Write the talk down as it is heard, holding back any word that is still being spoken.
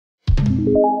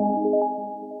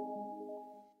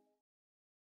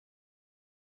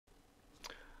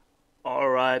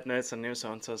Alright, nerds and news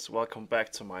hunters, welcome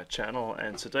back to my channel,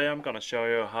 and today I'm gonna show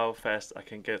you how fast I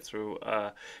can get through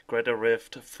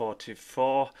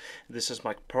GR44. This is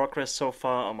my progress so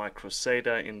far on my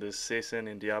Crusader in this season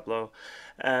in Diablo,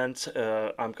 and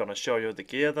I'm gonna show you the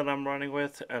gear that I'm running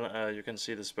with, and you can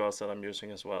see the spells that I'm using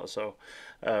as well. So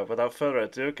without further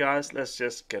ado guys, let's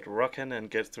just get rocking and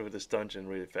get through this dungeon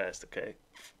really fast, okay?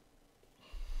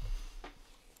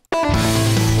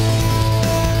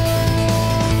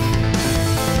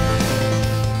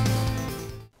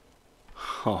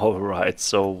 Alright,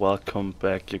 so welcome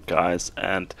back you guys,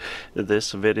 and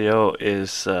this video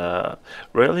is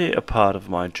really a part of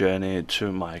my journey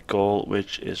to my goal,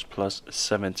 which is plus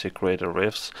 70 greater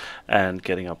rifts and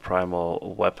getting a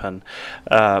primal weapon.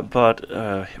 But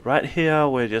right here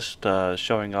we're just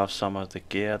showing off some of the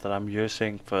gear that I'm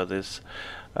using for this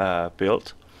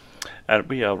build, and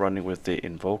we are running with the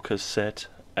Invoker set,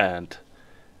 and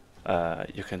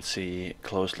you can see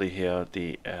closely here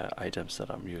the items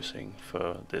that I'm using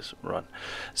for this run.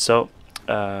 So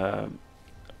I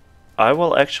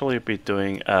will actually be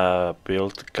doing a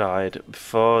build guide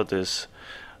for this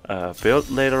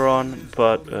build later on,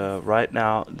 but right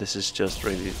now this is just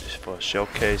really for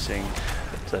showcasing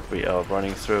that we are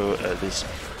running through this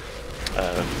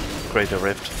Greater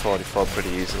Rift 44 pretty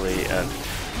easily, and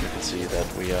you can see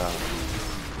that we are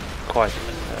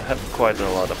have quite a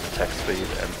lot of attack speed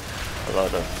and a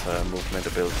lot of movement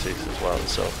abilities as well,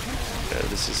 so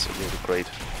this is really great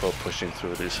for pushing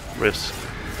through these rifts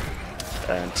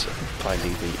and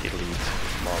finding the elite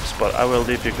mobs. But I will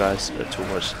leave you guys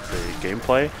towards the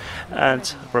gameplay,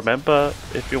 and remember,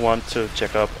 if you want to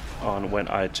check up on when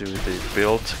I do the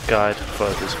build guide for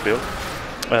this build,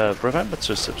 remember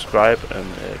to subscribe and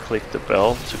click the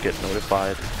bell to get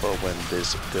notified for when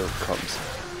this build comes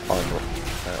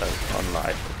on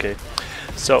live, okay?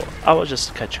 So I will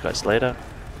just catch you guys later,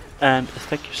 and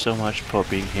thank you so much for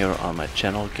being here on my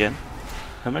channel again,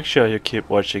 and make sure you keep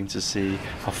watching to see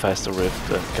how fast the Rift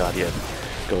Guardian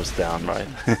goes down, right?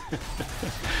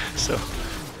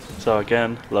 so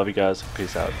again, love you guys,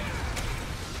 peace out.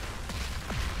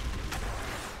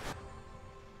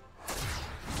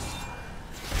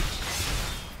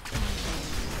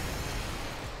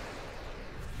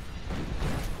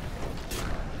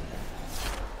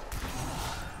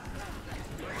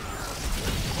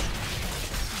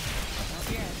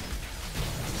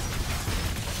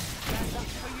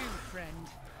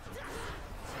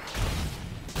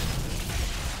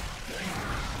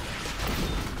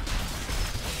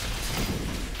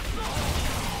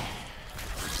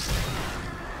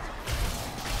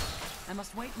 I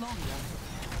must wait longer.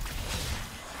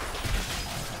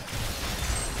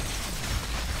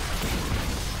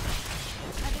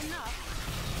 Had enough?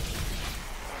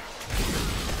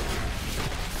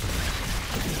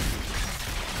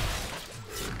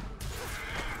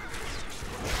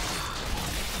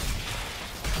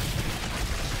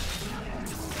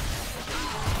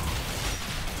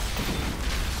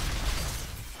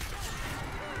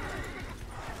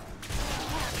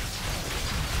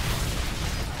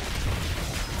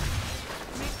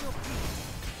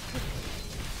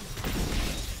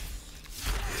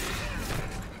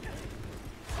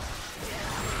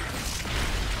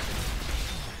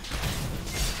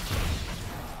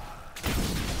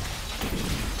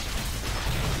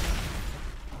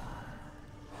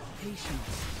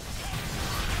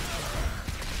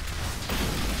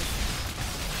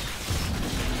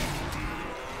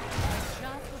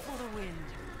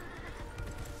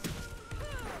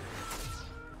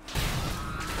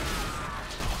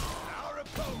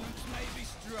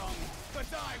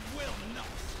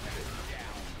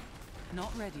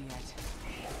 Not ready yet.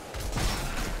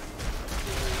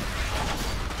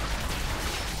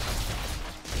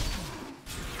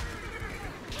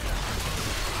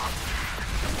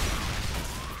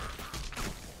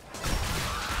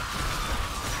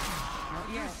 Not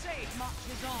yet. Crusade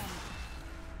marches on.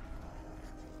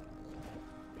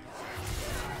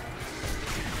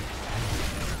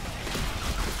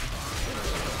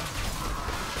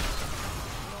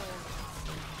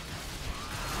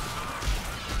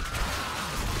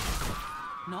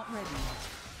 Not ready yet.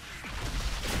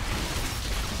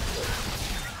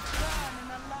 Burn in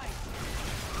the light.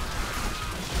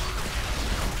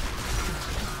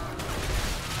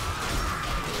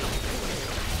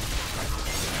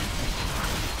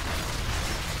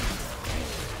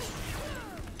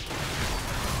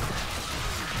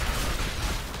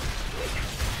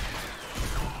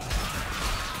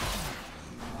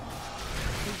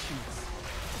 Patience.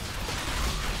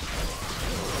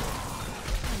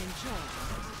 And enjoy.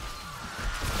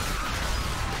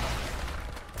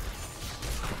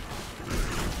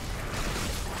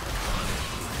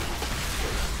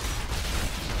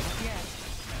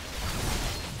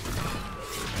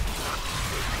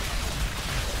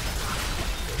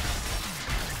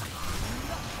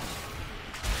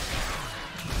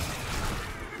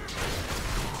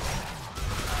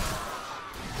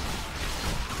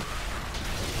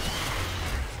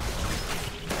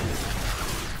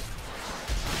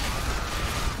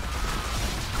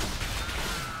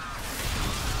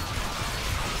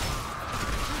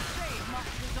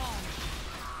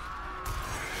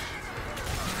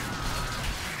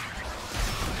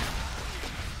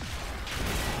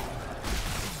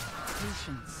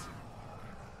 Patience.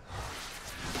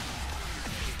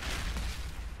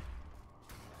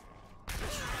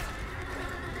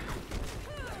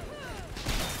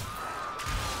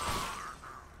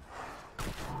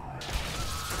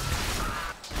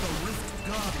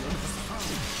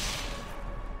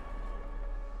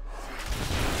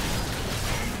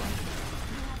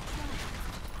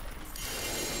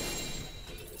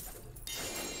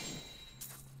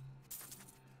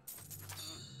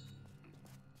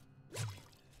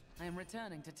 I am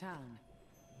returning to town.